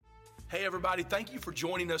Hey everybody, thank you for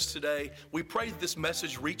joining us today. We pray that this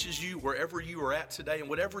message reaches you wherever you are at today and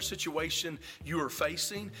whatever situation you are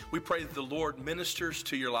facing. We pray that the Lord ministers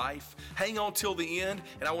to your life. Hang on till the end,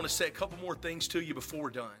 and I want to say a couple more things to you before we're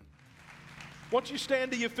done. Once you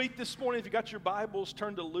stand to your feet this morning, if you got your Bibles,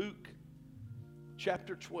 turn to Luke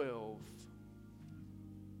chapter 12.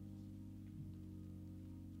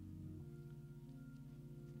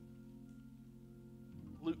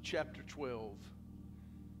 Luke chapter 12.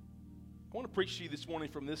 I want to preach to you this morning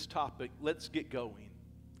from this topic. Let's get going.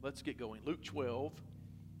 Let's get going. Luke 12,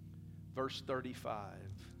 verse 35.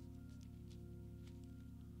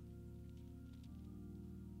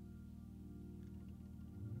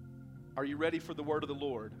 Are you ready for the word of the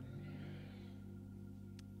Lord?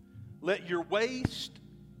 Let your waist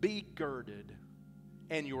be girded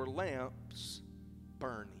and your lamps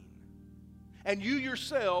burning. And you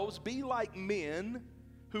yourselves be like men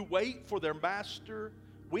who wait for their master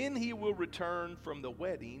when he will return from the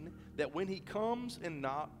wedding, that when he comes and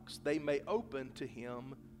knocks, they may open to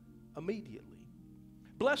him immediately.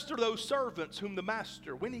 Blessed are those servants whom the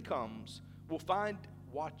master, when he comes, will find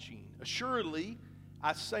watching. Assuredly,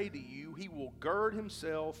 I say to you, he will gird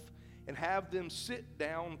himself and have them sit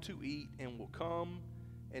down to eat, and will come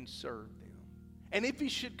and serve them. And if he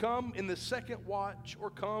should come in the second watch or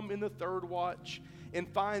come in the third watch and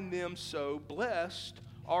find them so, blessed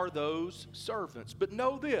are those servants. But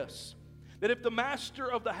know this, that if the master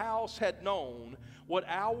of the house had known what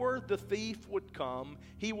hour the thief would come,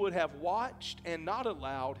 he would have watched and not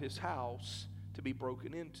allowed his house to be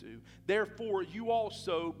broken into. Therefore, you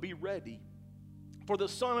also be ready, for the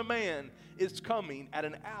Son of Man is coming at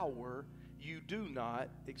an hour you do not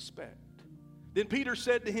expect. Then Peter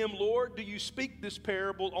said to him, Lord, do you speak this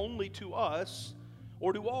parable only to us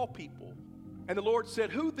or to all people? And the Lord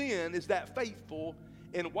said, who then is that faithful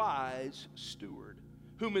and wise steward,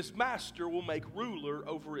 whom his master will make ruler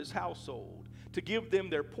over his household, to give them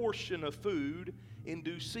their portion of food in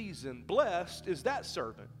due season? Blessed is that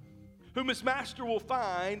servant, whom his master will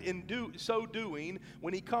find in so doing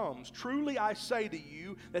when he comes. Truly I say to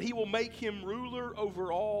you that he will make him ruler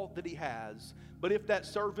over all that he has. But if that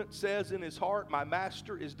servant says in his heart, my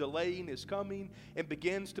master is delaying his coming, and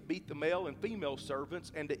begins to beat the male and female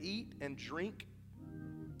servants, and to eat and drink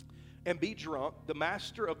and be drunk, the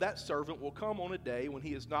master of that servant will come on a day when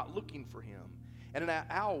he is not looking for him, and in an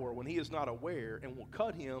hour when he is not aware, and will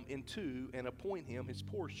cut him in two and appoint him his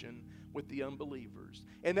portion with the unbelievers.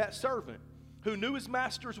 And that servant who knew his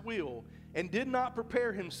master's will and did not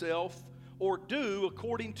prepare himself or do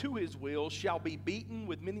according to his will shall be beaten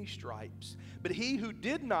with many stripes. But he who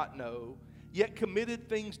did not know, yet committed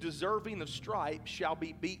things deserving of stripes, shall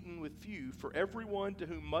be beaten with few. For everyone to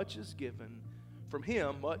whom much is given, from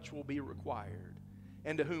him much will be required.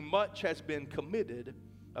 And to whom much has been committed,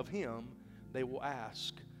 of him they will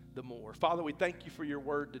ask the more. Father, we thank you for your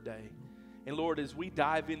word today. And Lord, as we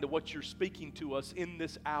dive into what you're speaking to us in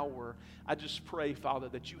this hour, I just pray, Father,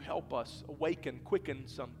 that you help us awaken, quicken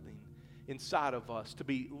something inside of us to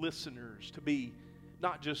be listeners, to be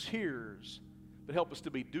not just hearers, but help us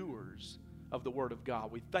to be doers of the word of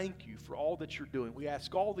God. We thank you for all that you're doing. We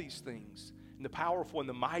ask all these things in the powerful and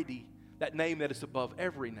the mighty, that name that is above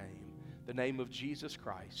every name, the name of Jesus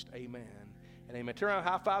Christ. Amen and amen. Turn around,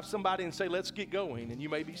 high five somebody and say, let's get going, and you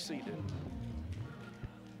may be seated.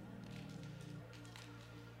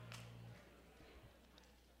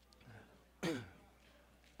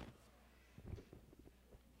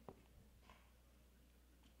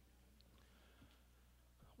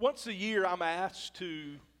 Once a year, I'm asked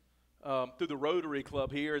to, through the Rotary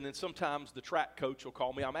Club here, and then sometimes the track coach will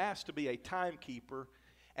call me, I'm asked to be a timekeeper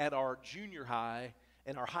at our junior high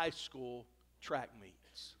and our high school track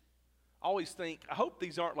meets. I always think, I hope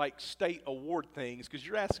these aren't like state award things, because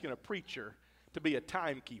you're asking a preacher to be a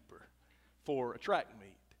timekeeper for a track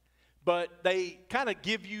meet. But they kind of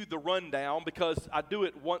give you the rundown, because I do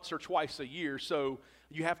it once or twice a year, so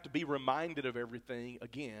you have to be reminded of everything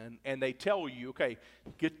again. And they tell you, okay,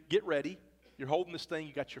 get ready. You're holding this thing,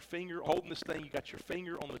 you got your finger on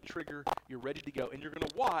the trigger, you're ready to go. And you're going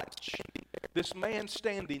to watch this man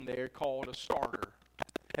standing there called a starter.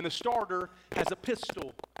 And the starter has a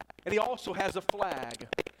pistol, and he also has a flag.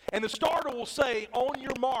 And the starter will say, on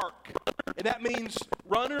your mark. And that means,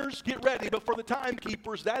 runners, get ready. But for the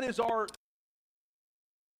timekeepers, that is our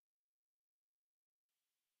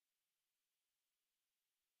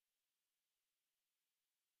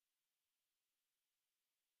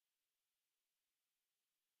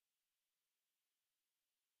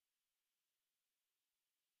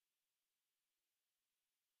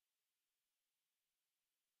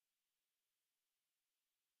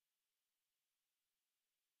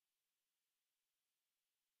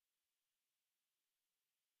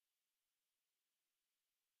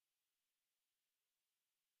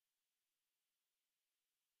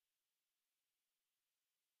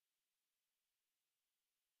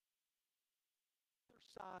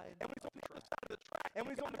side of the track. And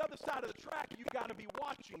when he's on the other side of the track, you've got to be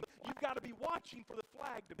watching. You've got to be watching for the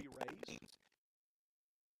flag to be raised.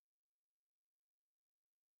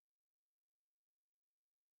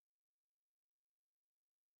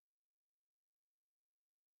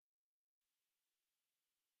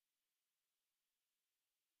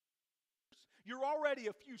 You're already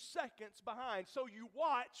a few seconds behind, so you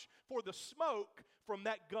watch for the smoke from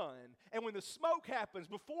that gun. And when the smoke happens,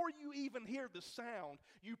 before you even hear the sound,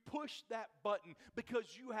 you push that button because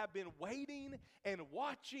you have been waiting and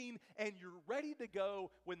watching and you're ready to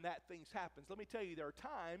go when that thing happens. Let me tell you, there are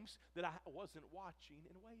times that I wasn't watching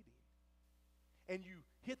and waiting. And you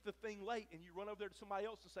hit the thing late and you run over there to somebody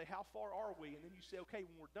else and say, how far are we? And then you say, okay,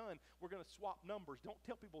 when we're done, we're going to swap numbers. Don't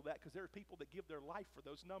tell people that, because there are people that give their life for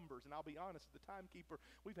those numbers. And I'll be honest, the timekeeper,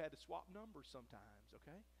 we've had to swap numbers sometimes,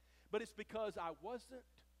 okay? But it's because I wasn't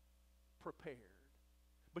prepared.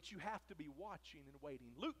 But you have to be watching and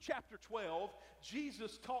waiting. Luke chapter 12,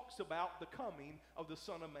 Jesus talks about the coming of the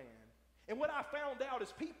Son of Man. And what I found out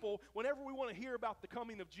is people, whenever we want to hear about the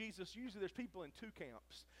coming of Jesus, usually there's people in two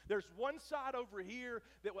camps. There's one side over here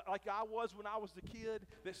that, like I was when I was a kid,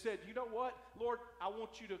 that said, you know what, Lord, I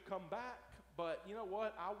want you to come back, but you know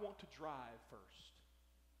what, I want to drive first.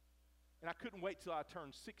 And I couldn't wait till I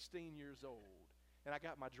turned 16 years old and I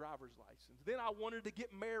got my driver's license. Then I wanted to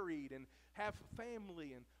get married and have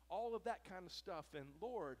family and all of that kind of stuff. And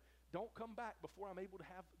Lord, don't come back before I'm able to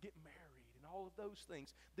get married and all of those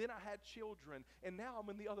things. Then I had children, and now I'm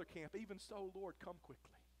in the other camp. Even so, Lord, come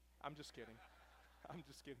quickly. I'm just kidding. I'm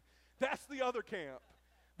just kidding. That's the other camp.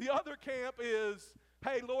 The other camp is,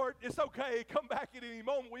 hey, Lord, it's okay. Come back at any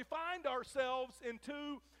moment. We find ourselves in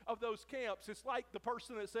two of those camps. It's like the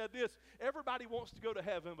person that said this, everybody wants to go to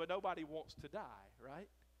heaven, but nobody wants to die, right?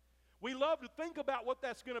 We love to think about what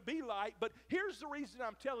that's going to be like, but here's the reason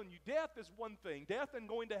I'm telling you. Death is one thing. Death and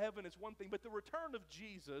going to heaven is one thing, but the return of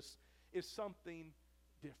Jesus is something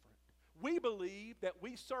different. We believe that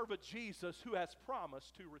we serve a Jesus who has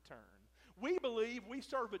promised to return. We believe we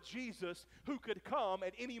serve a Jesus who could come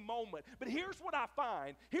at any moment. But here's what I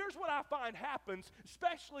find. Here's what I find happens,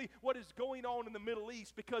 especially what is going on in the Middle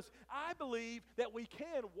East, because I believe that we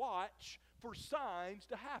can watch for signs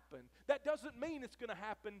to happen. That doesn't mean it's going to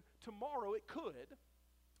happen tomorrow. It could.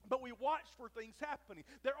 But we watch for things happening.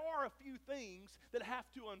 There are a few things that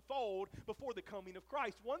have to unfold before the coming of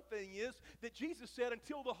Christ. One thing is that Jesus said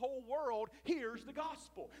until the whole world hears the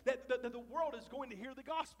gospel, that the world is going to hear the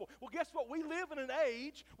gospel. Well, guess what? We live in an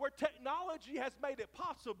age where technology has made it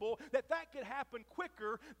possible that could happen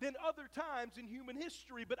quicker than other times in human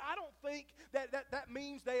history. But I don't think that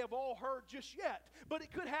means they have all heard just yet. But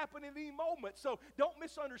it could happen at any moment. So don't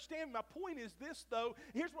misunderstand. My point is this, though.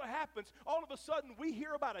 Here's what happens. All of a sudden, we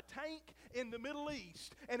hear about a tank in the Middle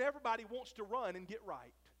East, and everybody wants to run and get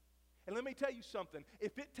right. And let me tell you something.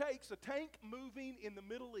 If it takes a tank moving in the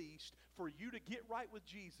Middle East for you to get right with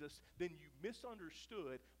Jesus, then you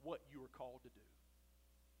misunderstood what you were called to do.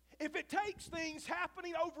 If it takes things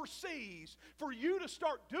happening overseas for you to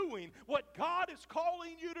start doing what God is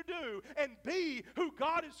calling you to do and be who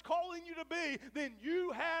God is calling you to be, then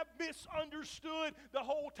you have misunderstood the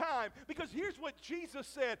whole time. Because here's what Jesus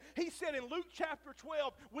said. He said in Luke chapter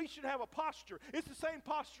 12, we should have a posture. It's the same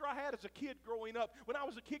posture I had as a kid growing up. When I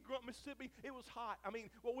was a kid growing up in Mississippi, it was hot. I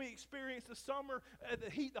mean, what we experienced this summer,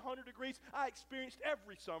 the heat, the 100 degrees, I experienced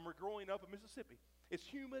every summer growing up in Mississippi. It's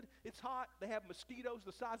humid, it's hot, they have mosquitoes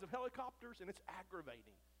the size of helicopters, and it's aggravating.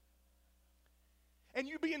 And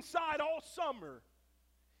you'd be inside all summer,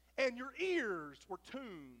 and your ears were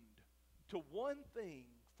tuned to one thing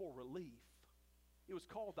for relief. It was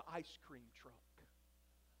called the ice cream truck.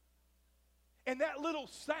 And that little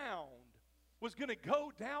sound was going to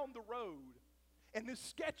go down the road, and this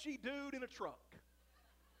sketchy dude in a truck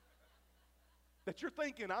that you're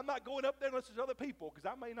thinking, I'm not going up there unless there's other people,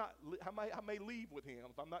 because I may leave with him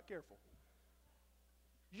if I'm not careful.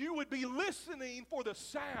 You would be listening for the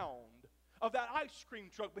sound of that ice cream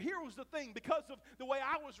truck. But here was the thing. Because of the way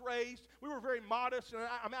I was raised, we were very modest. And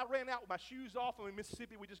I ran out with my shoes off. In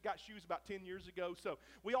Mississippi, we just got shoes about 10 years ago. So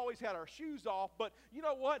we always had our shoes off. But you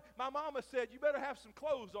know what? My mama said, you better have some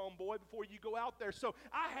clothes on, boy, before you go out there. So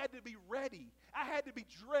I had to be ready. I had to be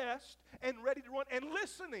dressed and ready to run and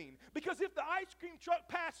listening. Because if the ice cream truck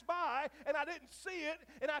passed by and I didn't see it,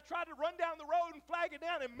 and I tried to run down the road and flag it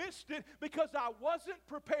down and missed it because I wasn't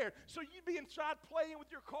prepared. So you'd be inside playing with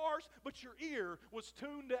your cars, but your your ear was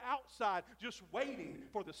tuned to outside, just waiting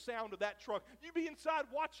for the sound of that truck. You'd be inside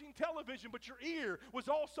watching television, but your ear was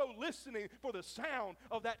also listening for the sound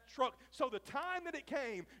of that truck. So the time that it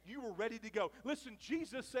came, you were ready to go. Listen,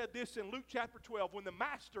 Jesus said this in Luke chapter 12, when the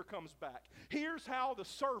master comes back. Here's how the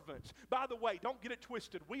servants, by the way, don't get it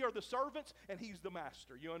twisted. We are the servants, and he's the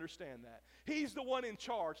master. You understand that? He's the one in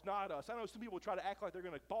charge, not us. I know some people try to act like they're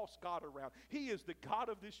going to boss God around. He is the God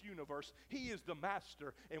of this universe. He is the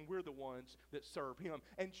master, and we're the ones that serve him.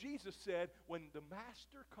 And Jesus said, when the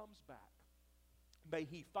master comes back, may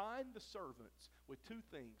he find the servants with two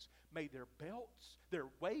things. May their belts, their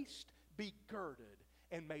waist be girded,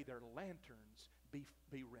 and may their lanterns be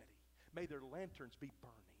ready. May their lanterns be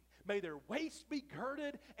burning. May their waists be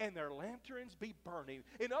girded and their lanterns be burning.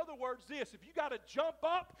 In other words, this, if you got to jump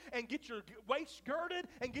up and get your waist girded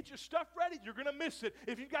and get your stuff ready, you're going to miss it.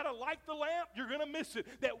 If you got to light the lamp, you're going to miss it.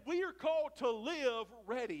 That we are called to live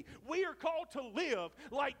ready. We are called to live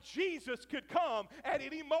like Jesus could come at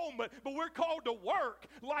any moment, but we're called to work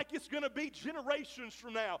like it's going to be generations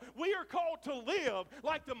from now. We are called to live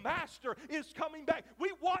like the Master is coming back.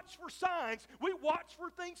 We watch for signs. We watch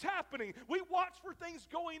for things happening. We watch for things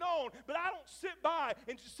going on. But I don't sit by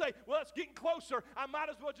and just say, well, it's getting closer. I might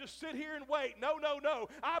as well just sit here and wait. No.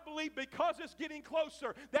 I believe because it's getting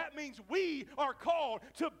closer, that means we are called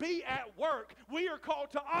to be at work. We are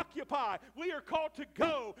called to occupy. We are called to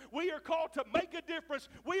go. We are called to make a difference.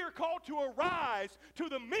 We are called to arise to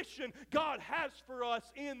the mission God has for us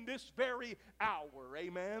in this very hour.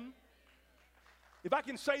 Amen? If I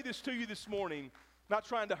can say this to you this morning, not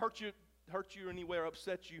trying to hurt you anywhere,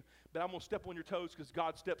 upset you, but I'm going to step on your toes because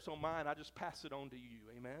God steps on mine. I just pass it on to you.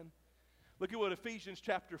 Amen? Look at what Ephesians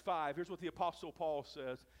chapter 5, here's what the Apostle Paul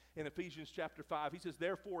says in Ephesians chapter 5. He says,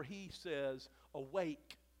 therefore he says,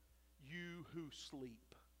 awake, you who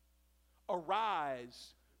sleep.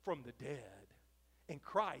 Arise from the dead, and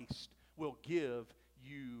Christ will give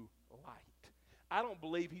you light. I don't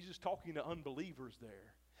believe he's just talking to unbelievers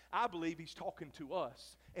there. I believe he's talking to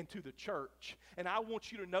us and to the church. And I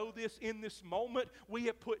want you to know this, in this moment, we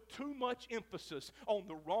have put too much emphasis on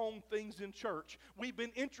the wrong things in church. We've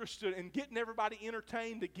been interested in getting everybody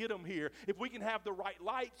entertained to get them here. If we can have the right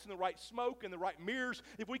lights and the right smoke and the right mirrors,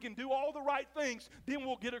 if we can do all the right things, then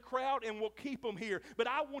we'll get a crowd and we'll keep them here. But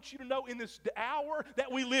I want you to know in this hour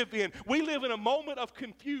that we live in a moment of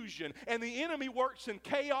confusion. And the enemy works in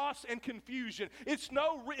chaos and confusion. It's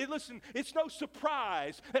no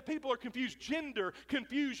surprise that people are confused. Gender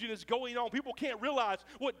confusion is going on. People can't realize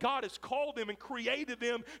what God has called them and created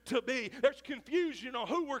them to be. There's confusion on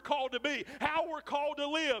who we're called to be, how we're called to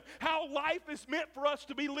live, how life is meant for us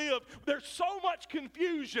to be lived. There's so much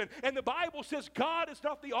confusion, and the Bible says God is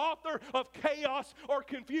not the author of chaos or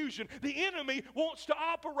confusion. The enemy wants to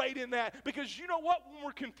operate in that because you know what? When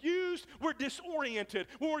we're confused, we're disoriented.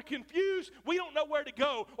 When we're confused, we don't know where to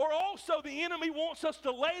go. Or also the enemy wants us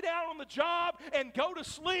to lay down on the job and go to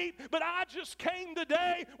sleep. But I just came today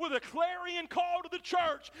with a clarion call to the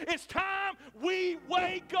church. It's time we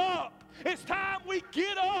wake up. It's time we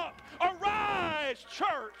get up. Arise,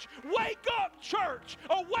 church. Wake up, church.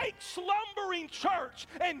 Awake, slumbering church.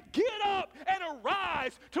 And get up and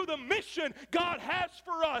arise to the mission God has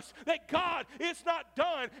for us. That God is not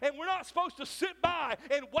done. And we're not supposed to sit by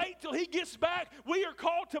and wait till he gets back. We are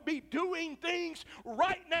called to be doing things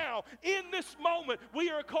right now. In this moment, we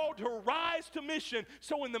are called to rise to mission.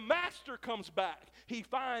 So when the master comes back, he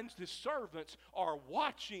finds the servants are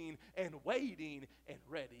watching and waiting and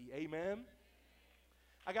ready. Amen?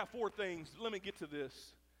 I got 4 things. Let me get to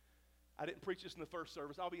this. I didn't preach this in the first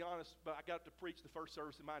service. I'll be honest, but I got to preach the first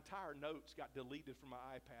service and my entire notes got deleted from my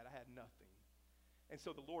iPad. I had nothing. And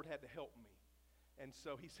so the Lord had to help me. And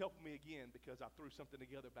so he's helping me again because I threw something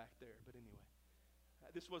together back there. But anyway,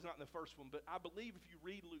 this was not in the first one. But I believe if you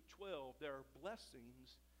read Luke 12, there are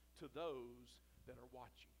blessings to those that are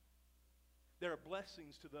watching. There are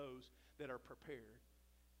blessings to those that are prepared.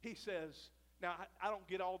 He says, now I don't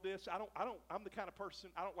get all this. I'm the kind of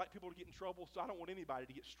person, I don't like people to get in trouble, so I don't want anybody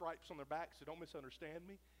to get stripes on their back, so don't misunderstand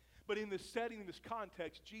me. But in this setting, in this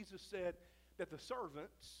context, Jesus said that the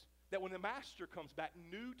servants, that when the master comes back,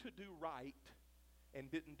 knew to do right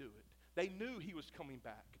and didn't do it. They knew he was coming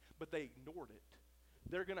back, but they ignored it.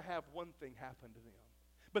 They're going to have one thing happen to them.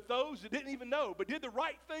 But those that didn't even know, but did the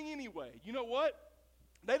right thing anyway, you know what?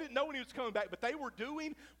 They didn't know when he was coming back, but they were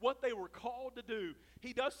doing what they were called to do.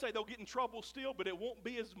 He does say they'll get in trouble still, but it won't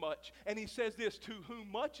be as much. And he says this, to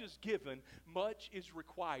whom much is given, much is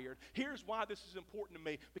required. Here's why this is important to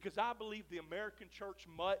me, because I believe the American church,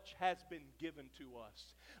 much has been given to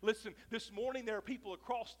us. Listen, this morning there are people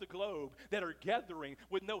across the globe that are gathering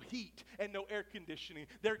with no heat and no air conditioning.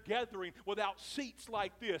 They're gathering without seats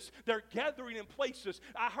like this. They're gathering in places.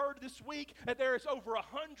 I heard this week that there is over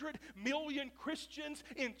 100 million Christians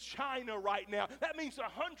in China right now. That means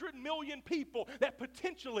 100 million people that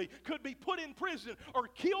potentially could be put in prison or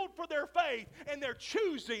killed for their faith, and they're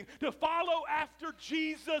choosing to follow after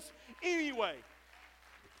Jesus anyway.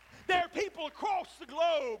 There are people across the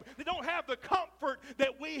globe that don't have the comfort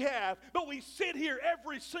that we have, but we sit here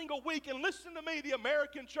every single week and listen to me, the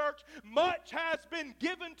American church, much has been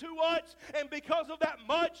given to us, and because of that,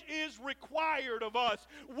 much is required of us.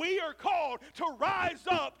 We are called to rise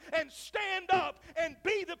up and stand up and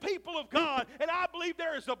be the people of God, and I believe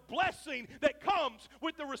there is a blessing that comes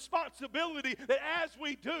with the responsibility that as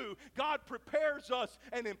we do, God prepares us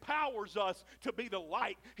and empowers us to be the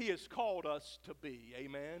light He has called us to be.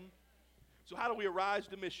 Amen? So how do we arise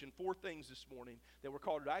to mission? 4 things this morning that we're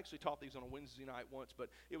called to. I actually taught these on a Wednesday night once, but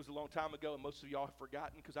it was a long time ago, and most of y'all have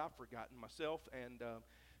forgotten because I've forgotten myself, and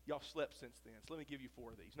y'all slept since then. So let me give you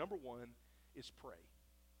 4 of these. Number 1 is pray.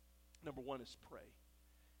 Number 1 is pray.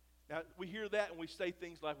 Now, we hear that and we say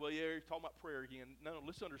things like, well, yeah, you're talking about prayer again. No,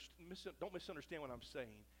 don't misunderstand what I'm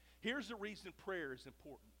saying. Here's the reason prayer is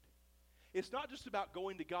important. It's not just about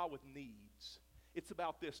going to God with needs. It's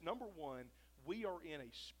about this. Number 1, we are in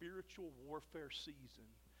a spiritual warfare season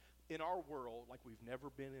in our world like we've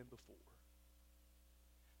never been in before.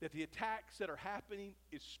 That the attacks that are happening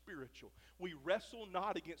is spiritual. We wrestle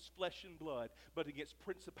not against flesh and blood, but against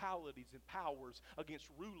principalities and powers, against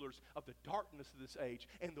rulers of the darkness of this age.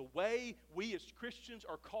 And the way we as Christians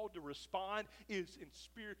are called to respond is in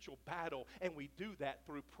spiritual battle, and we do that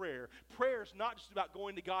through prayer. Prayer is not just about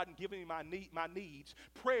going to God and giving Him my needs.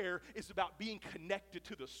 Prayer is about being connected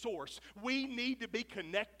to the source. We need to be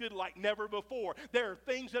connected like never before. There are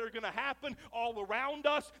things that are going to happen all around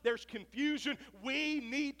us. There's confusion. We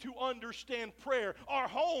need to understand prayer. Our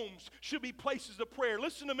homes should be places of prayer.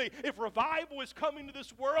 Listen to me. If revival is coming to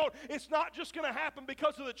this world, it's not just going to happen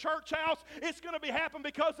because of the church house. It's going to happen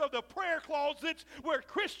because of the prayer closets where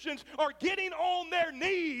Christians are getting on their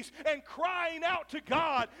knees and crying out to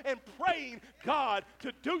God and praying God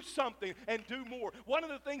to do something and do more. One of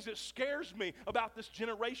the things that scares me about this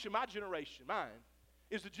generation, my generation, mine,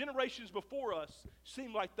 is the generations before us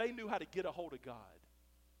seem like they knew how to get a hold of God.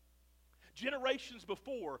 Generations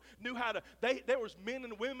before knew how to, there was men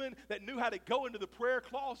and women that knew how to go into the prayer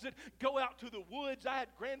closet, go out to the woods. I had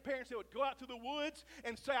grandparents that would go out to the woods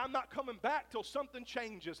and say, I'm not coming back till something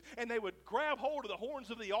changes. And they would grab hold of the horns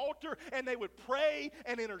of the altar and they would pray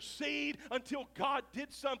and intercede until God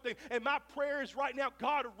did something. And my prayer is right now,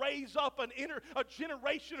 God, raise up a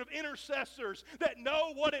generation of intercessors that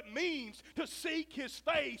know what it means to seek His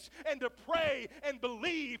face and to pray and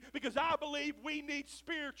believe, because I believe we need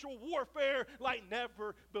spiritual warfare like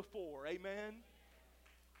never before. Amen?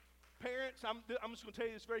 Parents, I'm just going to tell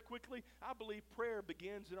you this very quickly. I believe prayer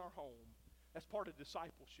begins in our home. That's part of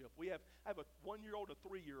discipleship. I have a 1-year-old and a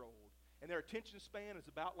 3-year-old, and their attention span is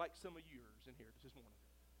about like some of yours in here this morning.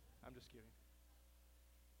 I'm just kidding.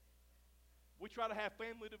 We try to have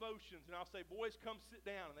family devotions, and I'll say, boys, come sit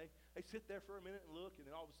down. And they sit there for a minute and look, and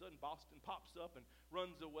then all of a sudden Boston pops up and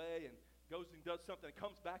runs away and goes and does something and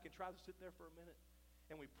comes back and tries to sit there for a minute.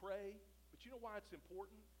 And we pray, but you know why it's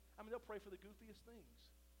important? I mean, they'll pray for the goofiest things.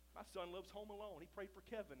 My son lives home alone. He prayed for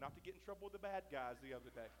Kevin not to get in trouble with the bad guys the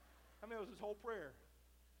other day. I mean, it was his whole prayer.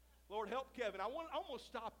 Lord, help Kevin. I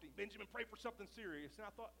almost stopped him. Benjamin, pray for something serious. And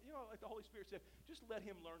I thought, like the Holy Spirit said, just let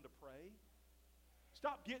him learn to pray.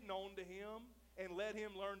 Stop getting on to him and let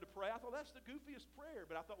him learn to pray. I thought, that's the goofiest prayer.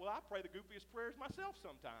 But I thought, well, I pray the goofiest prayers myself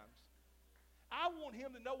sometimes. I want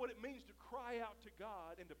him to know what it means to cry out to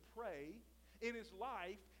God and to pray in his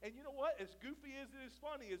life. And you know what? As goofy as it is,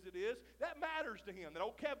 funny as it is, that matters to him. That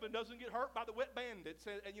old Kevin doesn't get hurt by the wet bandits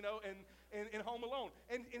and Home Alone.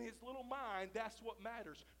 And in his little mind, that's what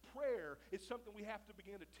matters. Prayer is something we have to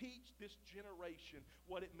begin to teach this generation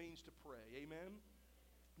what it means to pray. Amen?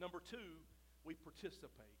 Number 2, we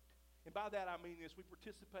participate. And by that I mean this, we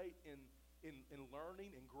participate in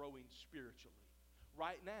learning and growing spiritually.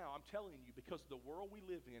 Right now, I'm telling you, because of the world we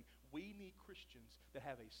live in, we need Christians that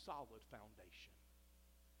have a solid foundation.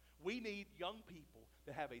 We need young people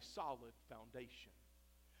that have a solid foundation.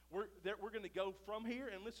 We're going to go from here,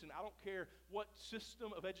 and listen, I don't care what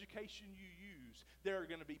system of education you use, there are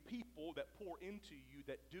going to be people that pour into you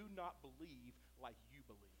that do not believe like you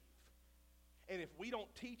believe. And if we don't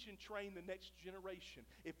teach and train the next generation,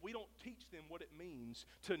 if we don't teach them what it means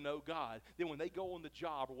to know God, then when they go on the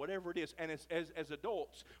job or whatever it is, and as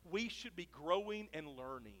adults, we should be growing and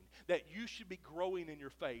learning. That you should be growing in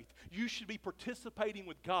your faith. You should be participating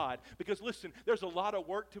with God. Because listen, there's a lot of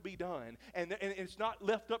work to be done. And it's not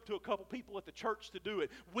left up to a couple people at the church to do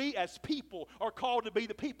it. We as people are called to be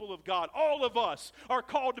the people of God. All of us are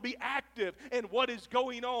called to be active in what is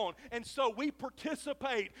going on. And so we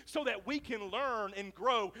participate so that we can learn and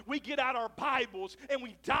grow. We get out our Bibles and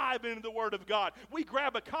we dive into the Word of God. We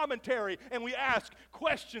grab a commentary and we ask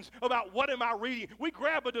questions about what am I reading. We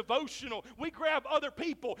grab a devotional. We grab other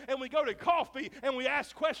people and we go to coffee and we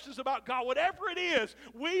ask questions about God. Whatever it is,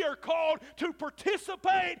 we are called to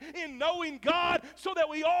participate in knowing God so that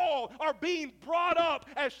we all are being brought up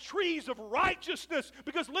as trees of righteousness.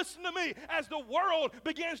 Because listen to me, as the world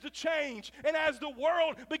begins to change and as the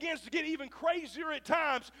world begins to get even crazier at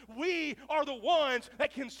times, we are the ones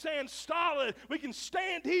that can stand solid. We can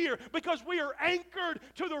stand here because we are anchored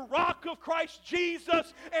to the rock of Christ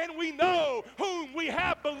Jesus, and we know whom we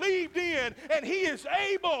have believed in, and He is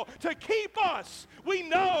able to keep us. We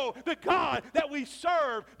know the God that we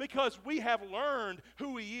serve because we have learned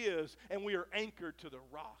who He is, and we are anchored to the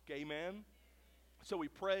rock. Amen? So we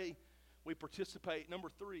pray, we participate. Number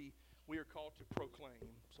 3, we are called to proclaim.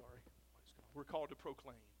 We're called to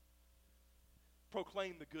proclaim.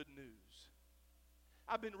 Proclaim the good news.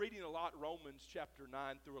 I've been reading a lot Romans chapter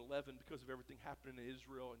 9 through 11 because of everything happening in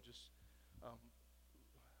Israel, and just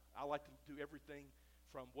I like to do everything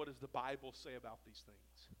from what does the Bible say about these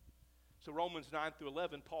things. So Romans 9 through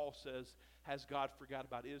 11, Paul says, has God forgot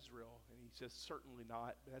about Israel? And he says, certainly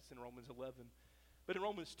not. That's in Romans 11. But in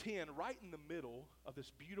Romans 10, right in the middle of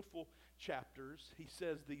this beautiful chapters, he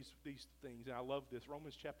says these things, and I love this.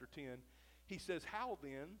 Romans chapter 10, he says, how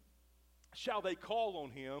then shall they call on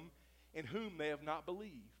Him in whom they have not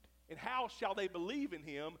believed? And how shall they believe in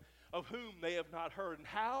Him of whom they have not heard? And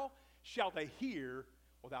how shall they hear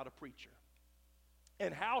without a preacher?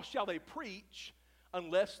 And how shall they preach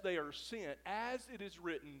unless they are sent? As it is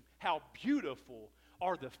written, how beautiful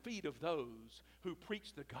are the feet of those who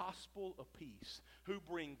preach the gospel of peace, who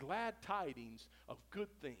bring glad tidings of good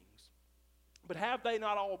things. But have they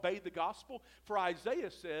not all obeyed the gospel? For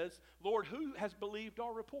Isaiah says, Lord, who has believed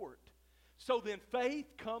our report? So then faith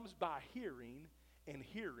comes by hearing, and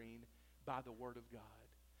hearing by the word of God.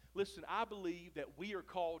 Listen, I believe that we are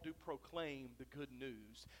called to proclaim the good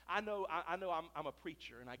news. I know I'm a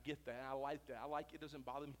preacher, and I get that. I like that. It doesn't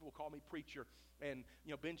bother me. People call me preacher. And,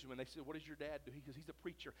 Benjamin, they said, what does your dad do? He goes, he's a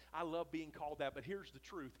preacher. I love being called that, but here's the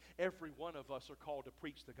truth. Every one of us are called to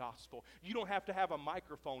preach the gospel. You don't have to have a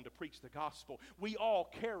microphone to preach the gospel. We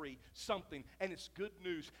all carry something, and it's good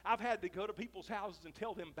news. I've had to go to people's houses and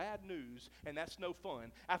tell them bad news, and that's no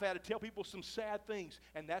fun. I've had to tell people some sad things,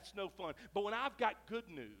 and that's no fun. But when I've got good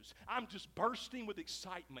news, I'm just bursting with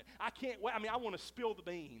excitement. I can't wait. I want to spill the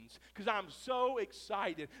beans because I'm so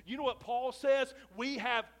excited. You know what Paul says? We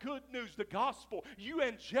have good news, the gospel.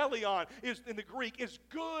 Euangelion is in the Greek is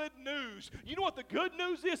good news. You know what the good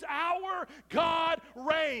news is? Our God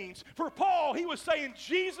reigns. For Paul, he was saying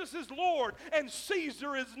Jesus is Lord and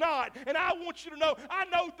Caesar is not. And I want you to know, I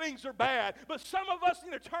know things are bad, but some of us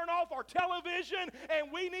need to turn off our television and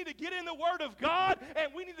we need to get in the Word of God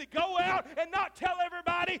and we need to go out and not tell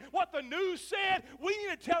everybody what the news said. We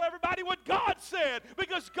need to tell everybody what God said,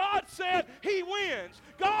 because God said He wins.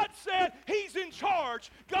 God said He's in charge.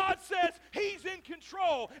 God says He's in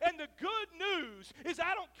control. And the good news is,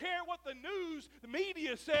 I don't care what the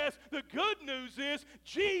media says. The good news is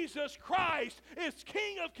Jesus Christ is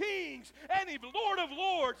King of kings and He's Lord of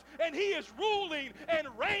lords, and He is ruling and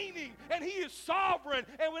reigning, and He is sovereign.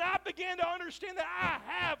 And when I began to understand that, I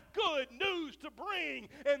have good news to bring,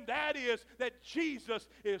 and that is that Jesus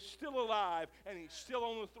is still alive and He's still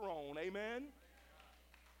on the throne. Amen?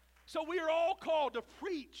 So we are all called to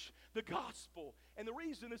preach the gospel. And the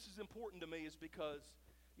reason this is important to me is because,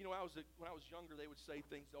 when I was younger, they would say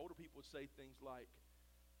things, the older people would say things like,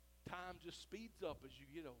 time just speeds up as you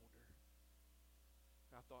get older.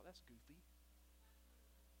 And I thought, that's goofy.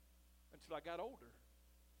 Until I got older.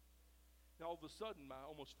 And all of a sudden, my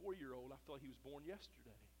almost 4-year-old, I felt like he was born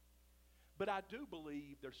yesterday. But I do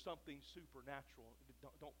believe there's something supernatural.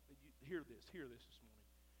 Don't hear this this morning.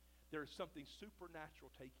 There is something supernatural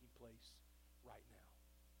taking place right now.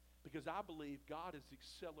 Because I believe God is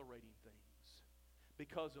accelerating things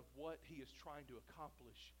because of what He is trying to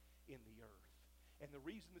accomplish in the earth. And the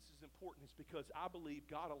reason this is important is because I believe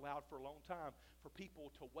God allowed for a long time for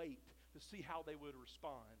people to wait to see how they would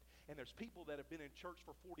respond. And there's people that have been in church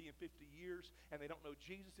for 40 and 50 years, and they don't know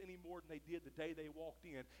Jesus any more than they did the day they walked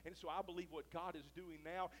in. And so I believe what God is doing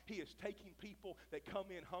now, He is taking people that come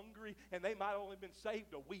in hungry, and they might have only been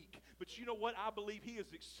saved a week. But you know what? I believe He is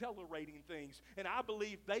accelerating things. And I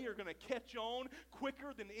believe they are going to catch on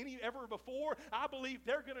quicker than ever before. I believe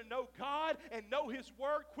they're going to know God and know His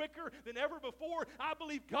Word quicker than ever before. I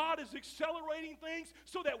believe God is accelerating things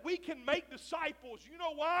so that we can make disciples. You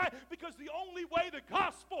know why? Because the only way the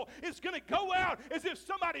gospel is going to go out is if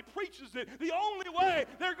somebody preaches it. The only way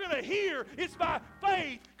they're going to hear is by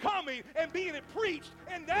faith coming and being preached.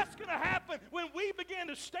 And that's going to happen when we begin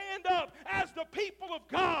to stand up as the people of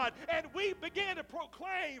God and we begin to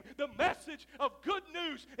proclaim the message of good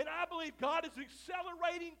news. And I believe God is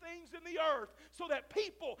accelerating things in the earth so that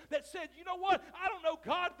people that said, you know what, I don't know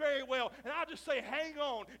God very well, and I'll just say, hang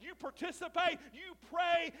on. You participate, you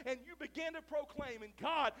pray, and you begin to proclaim. And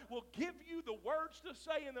God will give you the words to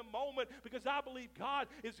say in the moment, because I believe God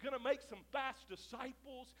is going to make some fast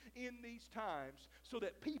disciples in these times so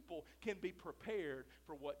that people can be prepared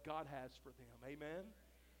for what God has for them. Amen?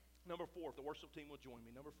 Number 4, if the worship team will join me.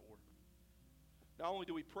 Number 4. Not only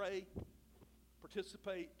do we pray,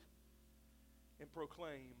 participate, and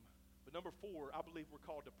proclaim, but number 4, I believe we're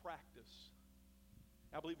called to practice.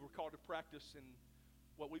 I believe we're called to practice, and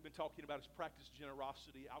what we've been talking about is practice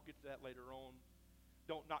generosity. I'll get to that later on.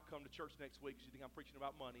 Don't not come to church next week because you think I'm preaching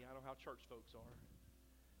about money. I know how church folks are.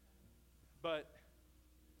 But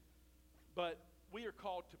we are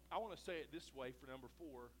called to, I want to say it this way for number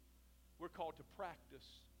 4, we're called to practice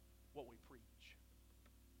what we preach.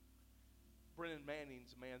 Brennan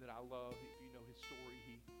Manning's a man that I love. If you know his story,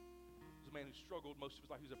 he was a man who struggled most of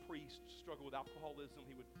his life. He was a priest, struggled with alcoholism.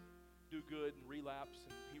 He would do good and relapse,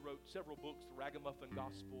 and he wrote several books, The Ragamuffin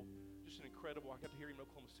Gospel. Just an incredible, I got to hear him in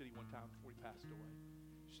Oklahoma City one time before he passed away.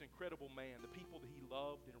 Just an incredible man, the people that he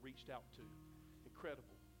loved and reached out to.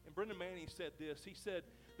 Incredible. And Brennan Manning said this. He said,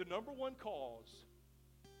 the number one cause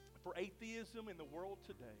for atheism in the world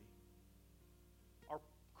today are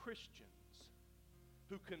Christians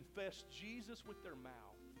who confess Jesus with their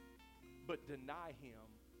mouth but deny Him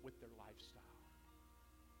with their lifestyle.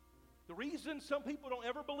 The reason some people don't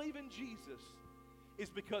ever believe in Jesus is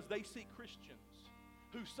because they see Christians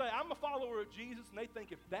who say, I'm a follower of Jesus, and they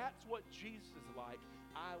think if that's what Jesus is like,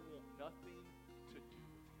 I want nothing to do with Him.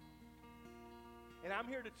 And I'm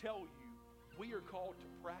here to tell you, we are called to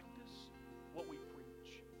practice what we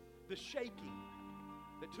preach. The shaking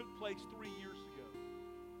that took place 3 years ago,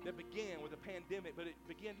 that began with a pandemic, but it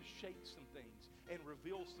began to shake some things and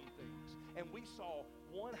reveal some things. And we saw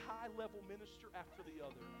one high-level minister after the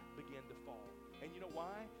other begin to fall. And you know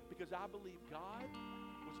why? Because I believe God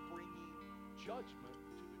was bringing judgment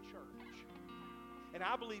to the church. And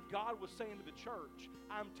I believe God was saying to the church,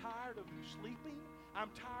 I'm tired of you sleeping. I'm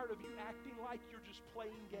tired of you acting like you're just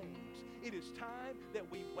playing games. It is time that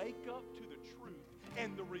we wake up to the truth.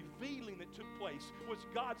 And the revealing that took place was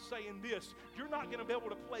God saying this, you're not going to be able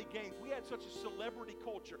to play games. We had such a celebrity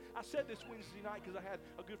culture. I said this Wednesday night because I had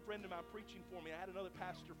a good friend of mine preaching for me. I had another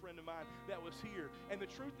pastor friend of mine that was here. And the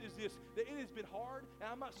truth is this, that it has been hard, and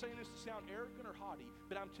I'm not saying this to sound arrogant or haughty,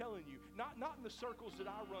 but I'm telling you, not in the circles that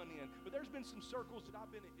I run in, but there's been some circles that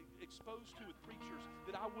I've been exposed to with preachers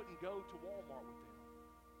that I wouldn't go to Walmart with them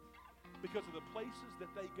because of the places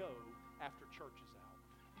that they go after church is out.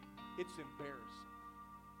 It's embarrassing.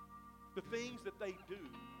 The things that they do,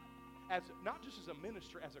 as not just as a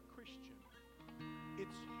minister, as a Christian,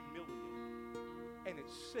 it's humiliating and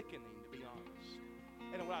it's sickening, to be honest.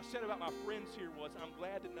 And what I said about my friends here was, I'm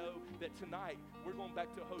glad to know that tonight we're going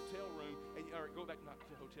back to a hotel room, or go back, not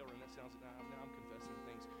to a hotel room, that sounds, now I'm confessing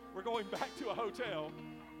things. We're going back to a hotel.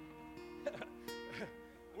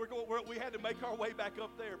 We had to make our way back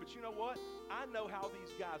up there, but you know what? I know how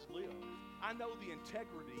these guys live. I know the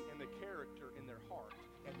integrity and the character in their heart,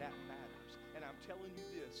 and that matters. And I'm telling you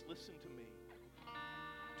this, listen to me.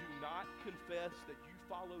 Do not confess that you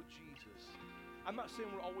follow Jesus. I'm not saying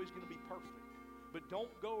we're always going to be perfect, but don't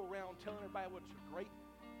go around telling everybody what great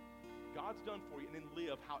God's done for you and then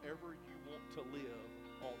live however you want to live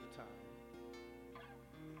all the time.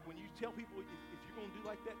 When you tell people, if you're going to do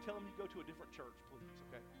like that, tell them you go to a different church, please,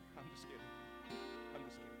 okay? I'm just kidding.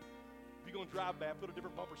 If you're going to drive bad, put a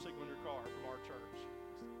different bumper sticker in your car from our church.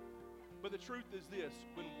 But the truth is this,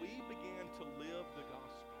 when we began to live the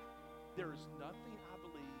gospel, there is nothing, I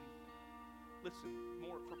believe, listen,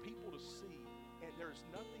 more for people to see, and there's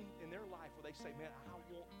nothing in their life where they say, man, I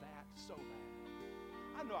want that so bad.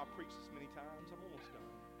 I know I've preached this many times. I'm almost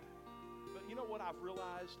done. But you know what I've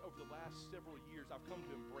realized over the last several years? I've come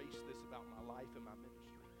to embrace this about my life and my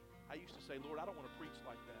ministry. I used to say, Lord, I don't want to preach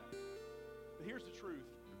like that. But here's the truth.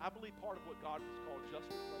 I believe part of what God has called Just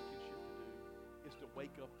with Blankenship to do is to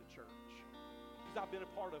wake up the church. Because I've been a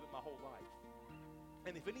part of it my whole life.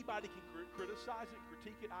 And if anybody can criticize it,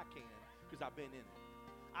 critique it, I can, because I've been in it.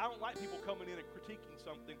 I don't like people coming in and critiquing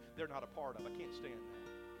something they're not a part of. I can't stand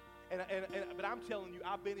that. But I'm telling you,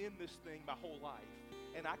 I've been in this thing my whole life,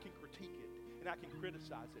 and I can critique it, and I can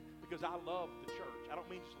criticize it, because I love the church. I don't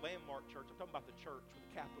mean just Landmark Church. I'm talking about the church with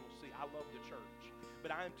a capital C. I love the church. But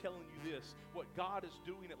I am telling you this, what God is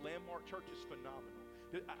doing at Landmark Church is phenomenal.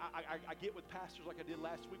 I get with pastors like I did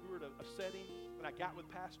last week. We were at a setting, and I got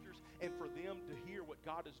with pastors, and for them to hear what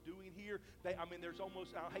God is doing here, there's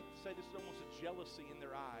almost, I hate to say this, is almost a jealousy in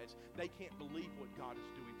their eyes. They can't believe what God is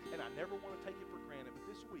doing, and I never want to take it for granted. But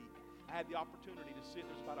this week, I had the opportunity to sit.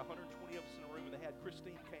 There's about 120 of us in a room, and they had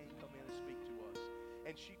Christine Kane come in and speak to us.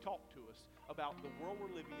 And she talked to us about the world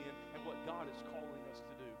we're living in and what God is calling us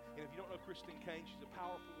to do. And if you don't know Christine Kane, she's a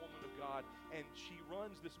powerful woman of God, and she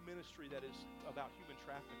runs this ministry that is about human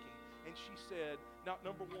trafficking. And she said,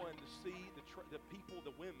 number one, to see the people,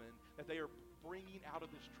 the women, that they are bringing out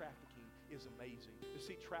of this trafficking is amazing. To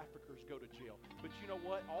see traffickers go to jail. But you know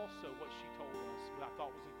what? Also, what she told us, what I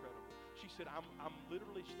thought was incredible. She said, I'm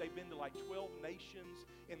literally, they've been to like 12 nations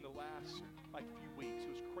in the last few weeks.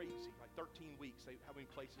 It was crazy, like 13 weeks, how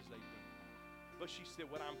many places they've been. But she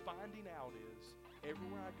said, what I'm finding out is,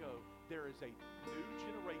 everywhere I go, there is a new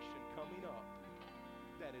generation coming up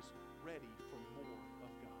that is ready for more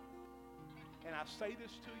of God. And I say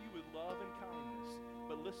this to you with love and kindness,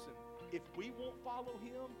 but listen, if we won't follow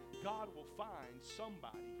him, God will find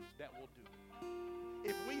somebody that will do it.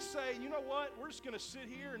 If we say, you know what, we're just going to sit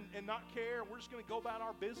here and not care, we're just going to go about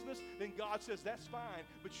our business, then God says, that's fine.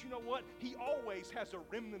 But you know what? He always has a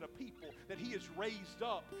remnant of people that he has raised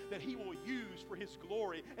up that he will use for his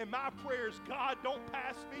glory. And my prayer is, God, don't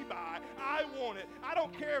pass me by. I want it. I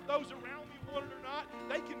don't care if those around me want it or not.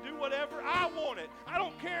 They can do whatever. I want it. I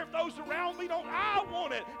don't care if those around me don't. I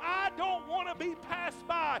want it. I don't want to be passed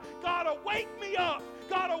by. God, awake me up.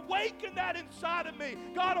 God, awaken that inside of me.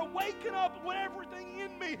 God, awaken up everything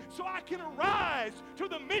in me so I can arise to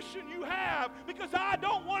the mission you have, because I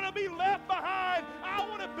don't want to be left behind. I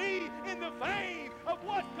want to be in the vein of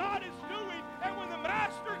what God is doing. And when the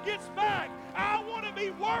master gets back, I want to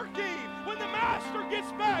be working. When the master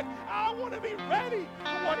gets back, I want to be ready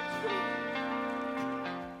for what he's doing.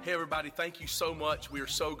 Hey everybody, thank you so much. We are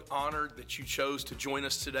so honored that you chose to join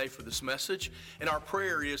us today for this message. And our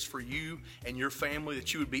prayer is for you and your family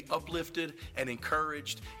that you would be uplifted and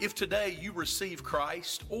encouraged. If today you receive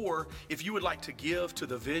Christ, or if you would like to give to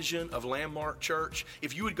the vision of Landmark Church,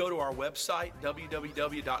 if you would go to our website,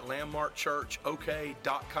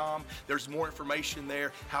 www.landmarkchurchok.com. There's more information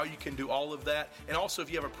there, how you can do all of that. And also, if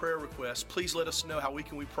you have a prayer request, please let us know how we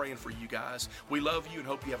can be praying for you guys. We love you and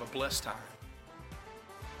hope you have a blessed time.